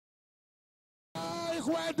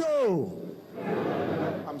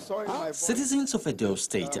I'm sorry, Citizens of Edo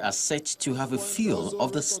State are set to have a feel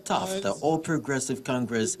of the staff the All Progressive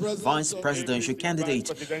Congress Vice Presidential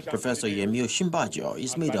candidate, Professor Yemi Osinbajo,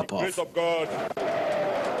 is made up of.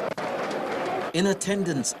 In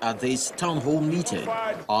attendance at this town hall meeting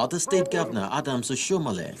are the State Governor Adams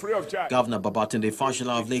Oshiomhole, Governor Babatunde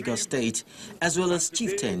Fashola of Lagos State, as well as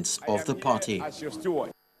chieftains of the party.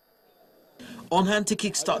 On hand to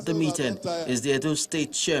kickstart the meeting is the Edo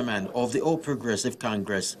State Chairman of the All Progressive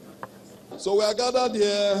Congress. So we are gathered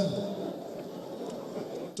here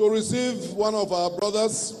to receive one of our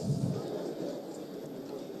brothers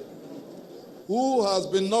who has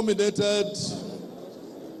been nominated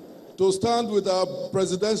to stand with our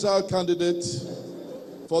presidential candidate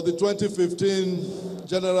for the 2015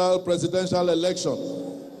 general presidential election.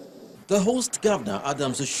 The host governor,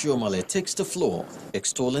 Adams Oshiomhole, takes the floor,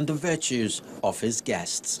 extolling the virtues of his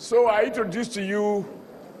guests. So I introduce to you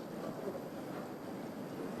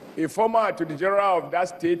a former Attorney General of that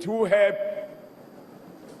state who helped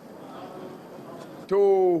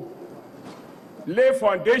to lay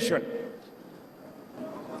foundation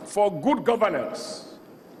for good governance,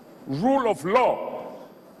 rule of law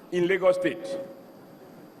in Lagos State.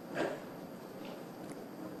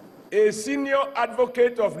 A senior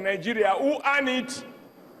advocate of Nigeria who earned it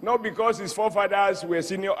not because his forefathers were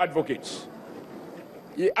senior advocates.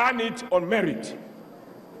 He earned it on merit.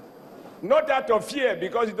 Not out of fear,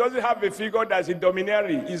 because he doesn't have a figure that's a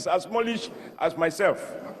domineering. He's as smallish as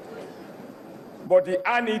myself. But he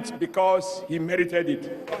earned it because he merited it.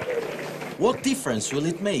 What difference will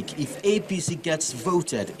it make if APC gets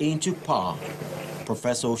voted into power?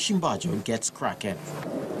 Professor Osinbajo gets cracking.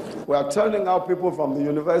 we are turning out people from the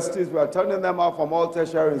universities, we are turning them out from all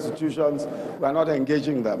tertiary institutions, we are not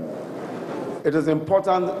engaging them. It is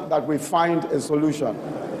important that we find a solution.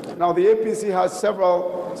 Now, the APC has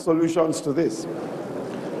several solutions to this.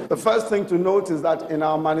 The first thing to note is that in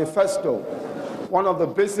our manifesto, one of the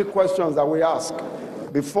basic questions that we ask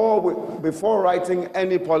before writing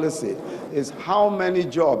any policy is how many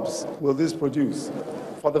jobs will this produce?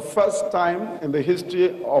 For the first time in the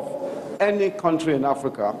history of any country in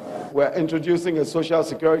Africa, we're introducing a social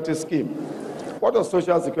security scheme. What does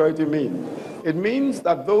social security mean? It means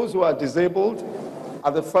that those who are disabled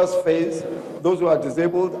at the first phase, those who are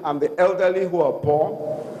disabled and the elderly who are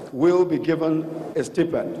poor will be given a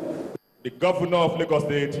stipend. The governor of Lagos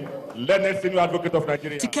State, learned senior advocate of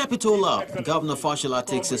Nigeria. To cap it all up, Governor Fashola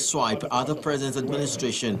takes a swipe at the president's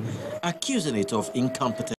administration, accusing it of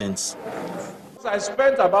incompetence. I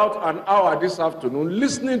spent about an hour this afternoon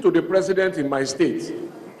listening to the president in my state.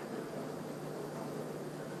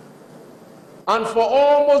 And for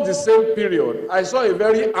almost the same period, I saw a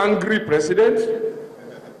very angry president.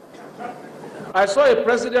 I saw a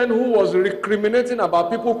president who was recriminating about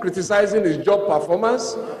people criticizing his job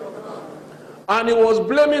performance. And he was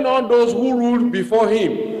blaming on those who ruled before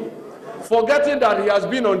him, forgetting that he has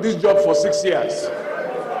been on this job for 6 years.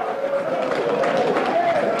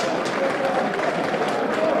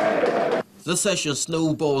 The session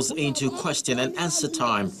snowballs into question and answer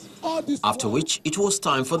time, after which it was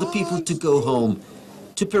time for the people to go home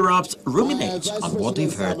to perhaps ruminate on what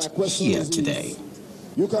they've heard here today.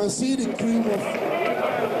 You can see the cream of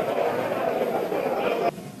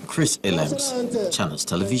Chris Elems, Channels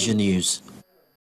Television News.